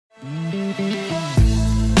Hey,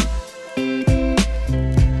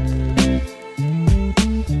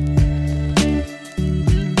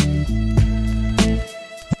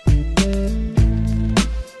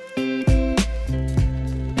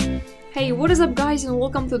 what is up guys, and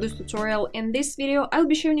welcome to this tutorial. In this video I'll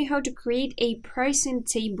be showing you how to create a pricing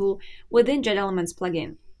table within JetElements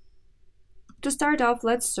plugin. To start off,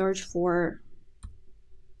 let's search for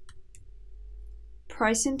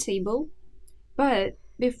pricing table, but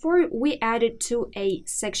before we add it to a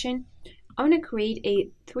section, I'm going to create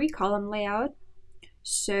a 3-column layout.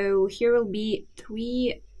 So here will be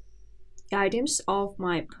 3 items of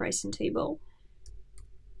my pricing table.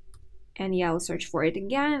 And yeah, I'll search for it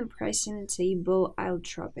again, pricing table, I'll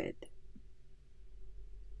drop it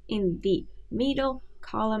in the middle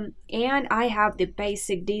column, and I have the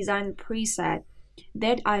basic design preset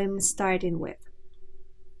that I'm starting with.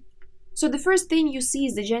 So the first thing you see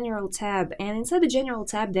is the general tab, and inside the general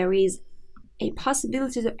tab there is a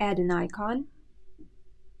possibility to add an icon.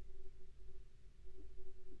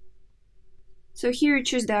 So here you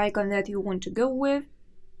choose the icon that you want to go with.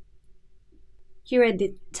 Here at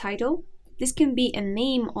the title, this can be a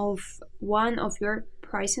name of one of your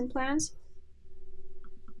pricing plans.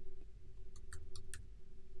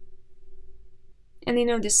 And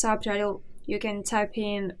the subtitle, you can type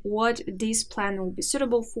in what this plan will be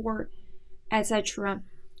suitable for, etc.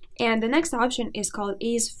 And the next option is called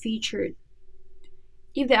is featured.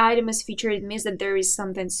 If the item is featured, it means that there is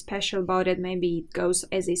something special about it. Maybe it goes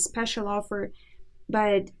as a special offer,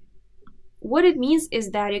 but what it means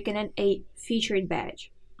is that you can add a featured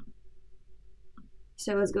badge.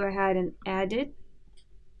 So let's go ahead and add it.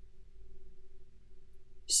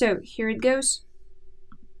 So here it goes.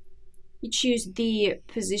 You choose the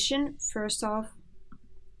position first off,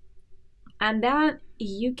 and then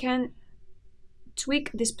you can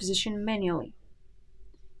tweak this position manually.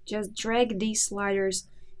 Just drag these sliders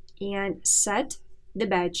and set the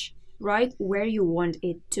badge right where you want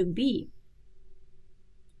it to be.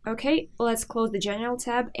 Okay, let's close the general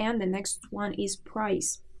tab, and the next one is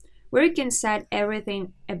price, where you can set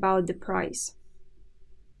everything about the price.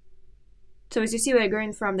 So as you see, we're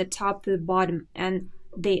going from the top to the bottom, and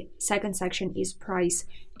the second section is price.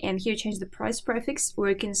 And here change the price prefix, where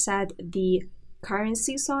you can set the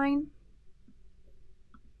currency sign,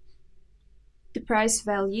 the price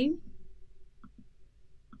value,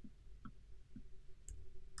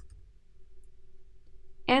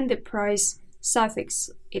 and the price suffix.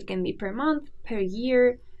 It can be per month, per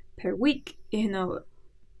year, per week, and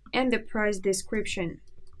the price description.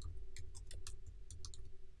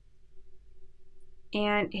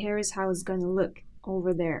 And here is how it's gonna look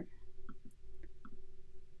over there.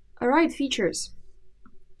 Alright, features.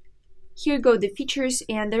 Here go the features,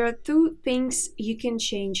 and there are 2 things you can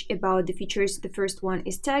change about the features. The first one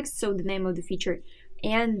is text, so the name of the feature,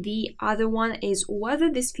 and the other one is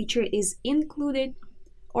whether this feature is included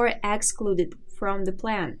or excluded from the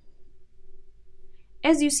plan.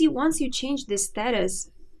 As you see, once you change the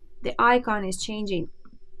status, the icon is changing.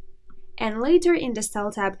 And later in the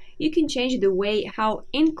style tab, you can change the way how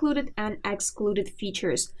included and excluded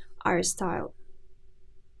features are styled.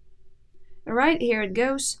 Alright, here it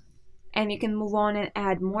goes. And you can move on and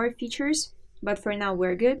add more features, but for now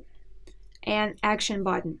we're good. And action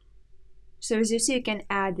button. So as you see, you can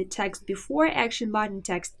add the text before action button,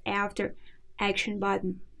 text after action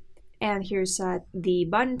button. And here's the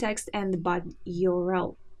button text and the button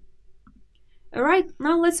URL. Alright,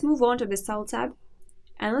 now let's move on to the style tab,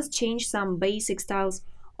 and let's change some basic styles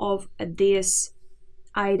of this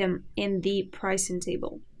item in the pricing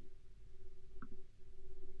table.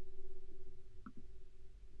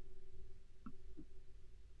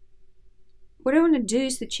 What I want to do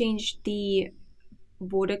is to change the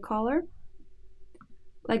border color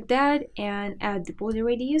like that, and add the border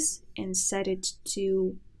radius and set it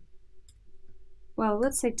to, well,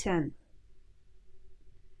 let's say 10.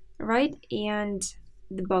 Right, and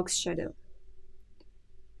the box shadow.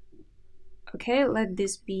 Okay, let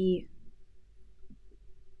this be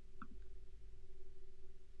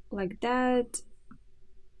like that,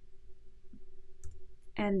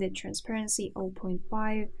 and the transparency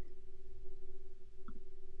 0.5.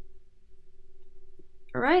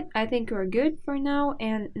 Alright, I think we're good for now.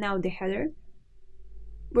 And now the header,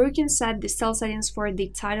 where you can set the style settings for the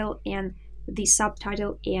title and the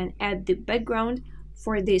subtitle, and add the background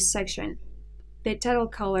for this section. The title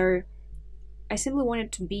color, I simply want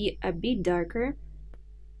it to be a bit darker.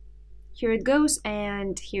 Here it goes,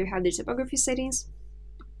 and here you have the typography settings.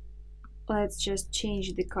 Let's just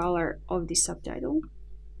change the color of the subtitle.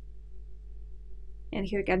 And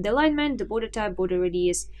here you have the alignment, the border type, border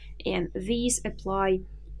radius, and these apply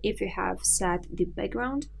if you have set the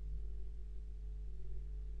background.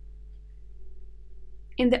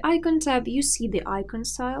 In the icon tab, you see the icon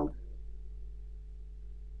style,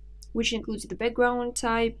 which includes the background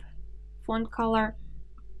type, font color,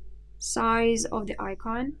 size of the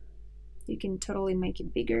icon. You can totally make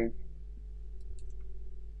it bigger.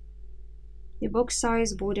 The box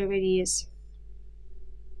size, border radius.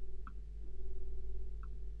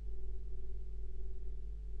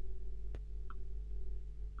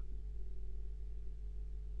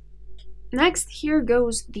 Next, here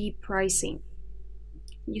goes the pricing.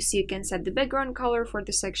 You see you can set the background color for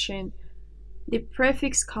the section, the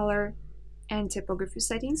prefix color, and typography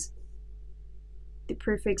settings. The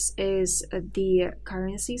prefix is the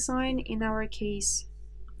currency sign in our case.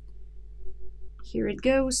 Here it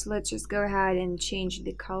goes. Let's just go ahead and change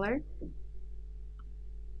the color.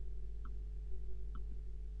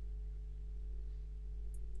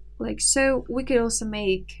 Like so. We could also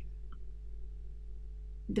make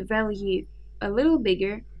the value a little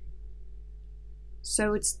bigger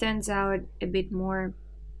so it stands out a bit more.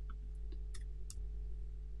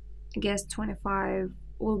 I guess 25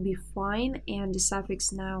 will be fine, and the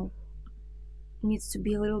suffix now needs to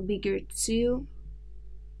be a little bigger too.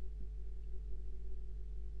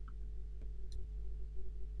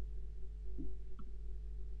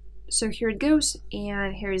 So here it goes,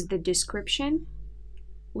 and here is the description,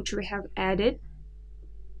 which we have added.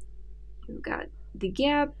 We've got the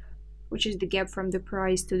gap, which is the gap from the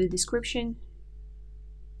price to the description,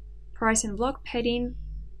 price and block padding,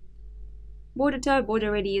 border type,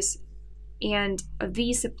 border radius, and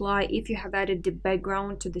these apply if you have added the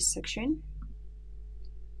background to this section.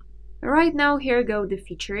 Right now, here go the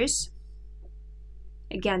features.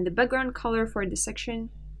 Again, the background color for the section,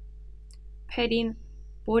 padding,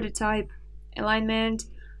 border type, alignment,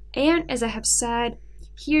 and as I have said,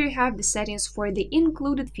 here you have the settings for the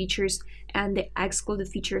included features and the excluded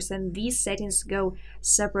features, and these settings go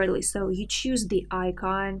separately. So you choose the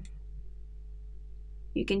icon.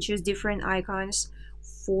 You can choose different icons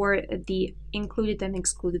for the included and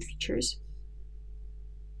excluded features.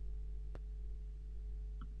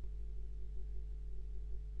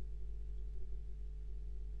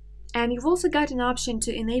 And you've also got an option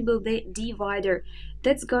to enable the divider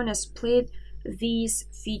that's gonna split these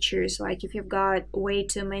features, like if you've got way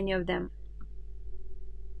too many of them.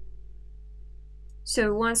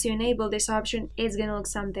 So once you enable this option, it's gonna look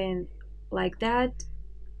something like that.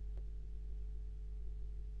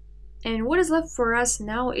 And what is left for us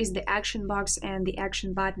now is the action box and the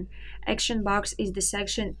action button. Action box is the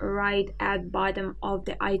section right at bottom of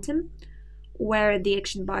the item where the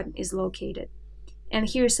action button is located. And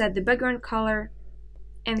here set the background color,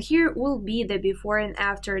 and here will be the before and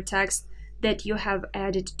after text that you have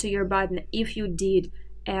added to your button if you did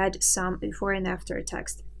add some before and after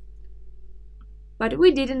text. But we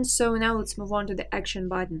didn't, so now let's move on to the action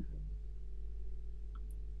button.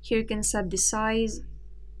 Here you can set the size.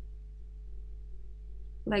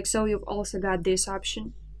 Like so, you've also got this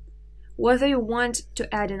option. Whether you want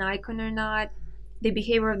to add an icon or not, the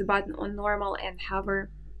behavior of the button on normal and hover,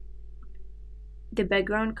 the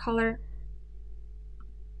background color,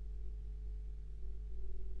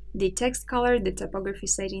 the text color, the typography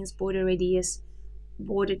settings, border radius,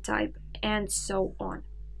 border type, and so on.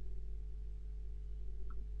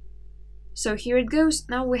 So here it goes.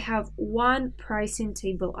 Now we have one pricing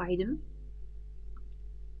table item.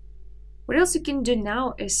 What else you can do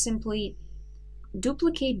now is simply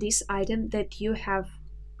duplicate this item that you have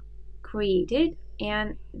created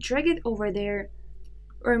and drag it over there,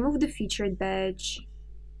 remove the featured badge,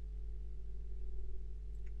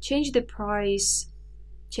 change the price,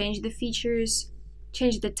 change the features,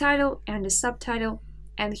 change the title and the subtitle,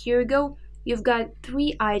 and here you go. You've got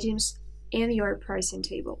 3 items in your pricing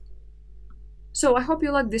table. So I hope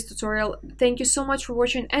you liked this tutorial. Thank you so much for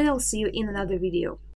watching, and I'll see you in another video.